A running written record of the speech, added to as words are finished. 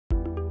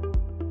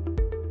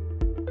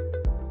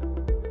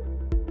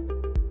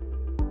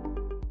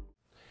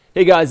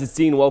Hey guys, it's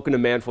Dean. Welcome to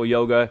Manful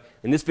Yoga.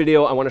 In this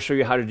video, I want to show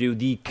you how to do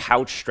the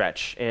couch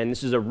stretch. And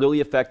this is a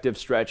really effective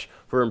stretch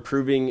for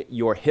improving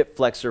your hip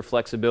flexor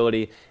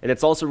flexibility. And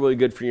it's also really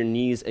good for your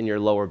knees and your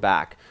lower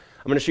back.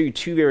 I'm going to show you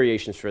two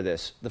variations for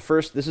this. The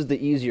first, this is the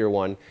easier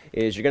one,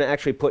 is you're going to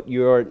actually put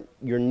your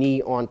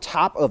knee on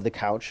top of the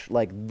couch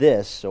like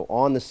this, so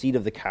on the seat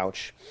of the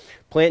couch.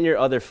 Plant your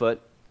other foot,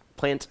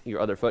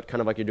 kind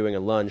of like you're doing a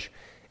lunge,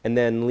 and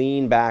then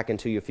lean back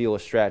until you feel a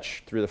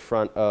stretch through the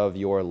front of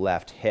your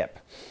left hip.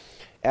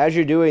 As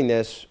you're doing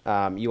this,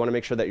 you want to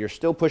make sure that you're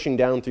still pushing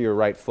down through your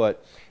right foot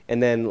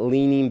and then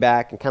leaning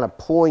back and kind of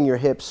pulling your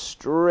hips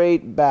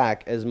straight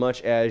back as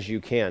much as you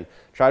can.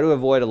 Try to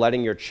avoid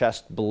letting your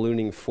chest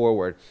ballooning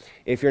forward.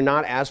 If you're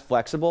not as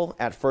flexible,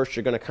 at first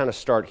you're going to kind of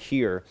start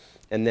here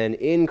and then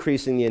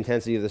increasing the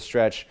intensity of the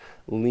stretch,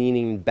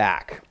 leaning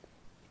back.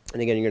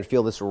 And again, you're going to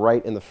feel this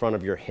right in the front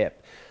of your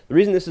hip. The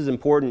reason this is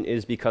important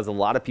is because a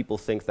lot of people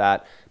think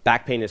that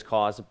back pain is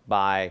caused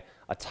by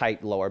a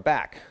tight lower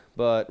back,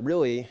 but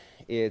really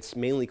it's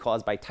mainly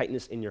caused by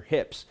tightness in your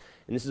hips.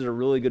 And this is a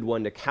really good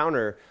one to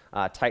counter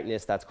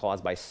tightness that's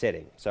caused by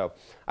sitting. So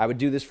I would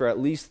do this for at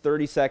least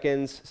 30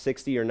 seconds,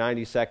 60 or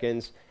 90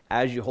 seconds.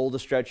 As you hold the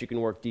stretch, you can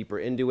work deeper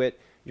into it.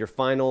 Your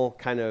final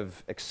kind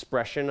of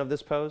expression of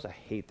this pose, I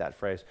hate that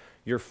phrase,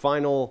 your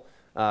final,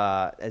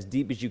 as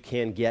deep as you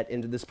can get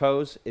into this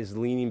pose is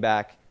leaning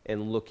back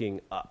and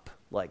looking up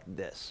like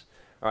this.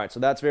 All right,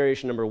 so that's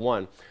variation number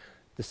one.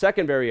 The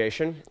second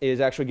variation is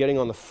actually getting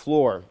on the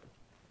floor.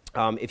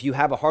 If you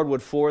have a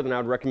hardwood floor, then I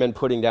would recommend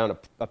putting down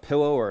a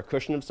pillow or a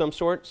cushion of some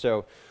sort.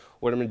 So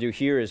what I'm going to do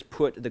here is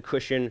put the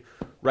cushion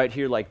right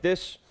here like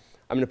this.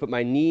 I'm going to put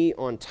my knee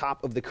on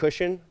top of the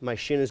cushion. My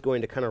shin is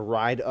going to kind of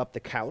ride up the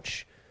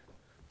couch.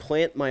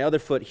 Plant my other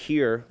foot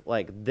here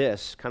like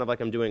this, kind of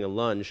like I'm doing a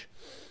lunge.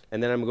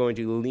 And then I'm going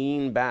to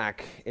lean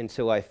back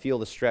until I feel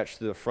the stretch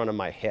through the front of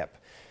my hip.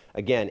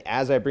 Again,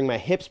 as I bring my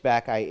hips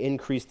back, I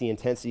increase the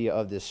intensity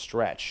of this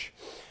stretch.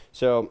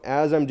 So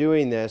as I'm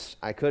doing this,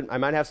 I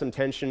might have some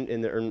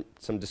tension or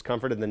some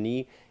discomfort in the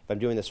knee if I'm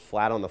doing this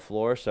flat on the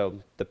floor, so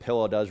the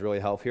pillow does really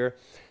help here.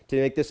 To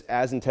make this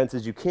as intense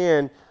as you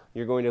can,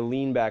 you're going to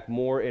lean back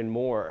more and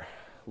more,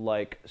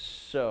 like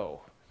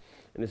so.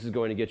 And this is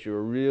going to get you a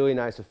really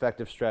nice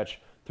effective stretch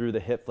through the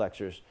hip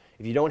flexors.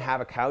 If you don't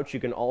have a couch, you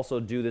can also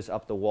do this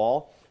up the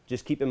wall.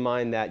 Just keep in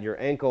mind that your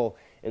ankle,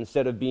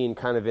 instead of being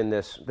kind of in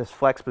this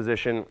flex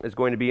position, is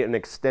going to be in an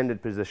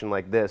extended position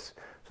like this.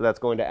 So that's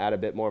going to add a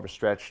bit more of a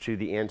stretch to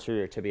the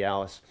anterior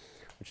tibialis,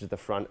 which is the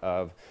front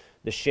of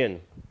the shin.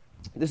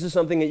 This is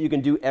something that you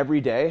can do every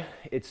day.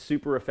 It's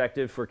super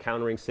effective for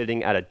countering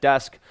sitting at a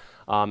desk.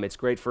 It's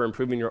great for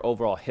improving your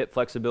overall hip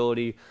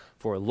flexibility,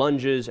 for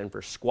lunges and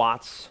for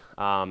squats.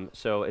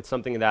 So it's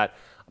something that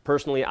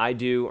personally I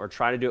do or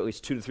try to do at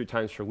least 2 to 3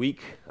 times per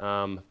week.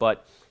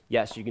 But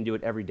yes, you can do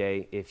it every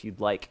day if you'd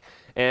like.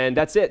 And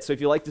that's it. So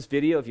if you like this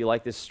video, if you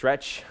like this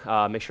stretch,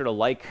 make sure to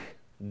like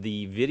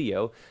the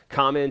video,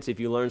 comment if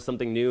you learned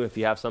something new, if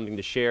you have something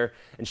to share,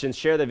 and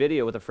share the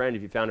video with a friend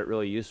if you found it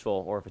really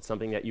useful or if it's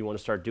something that you want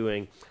to start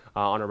doing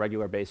on a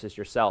regular basis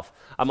yourself.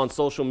 I'm on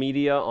social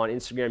media on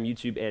Instagram,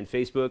 YouTube, and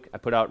Facebook. I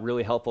put out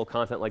really helpful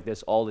content like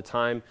this all the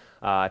time.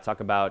 I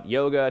talk about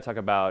yoga, I talk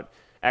about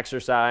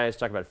exercise,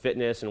 talk about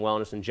fitness and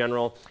wellness in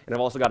general. And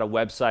I've also got a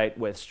website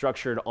with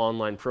structured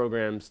online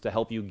programs to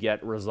help you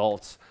get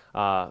results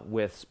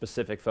with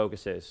specific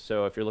focuses.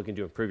 So if you're looking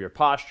to improve your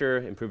posture,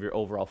 improve your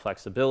overall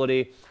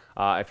flexibility,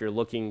 if you're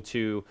looking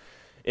to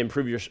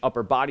improve your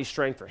upper body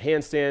strength for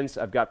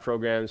handstands, I've got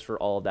programs for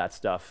all of that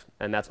stuff.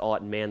 And that's all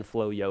at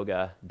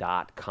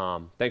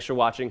manflowyoga.com. Thanks for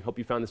watching. Hope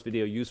you found this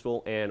video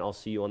useful, and I'll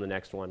see you on the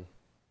next one.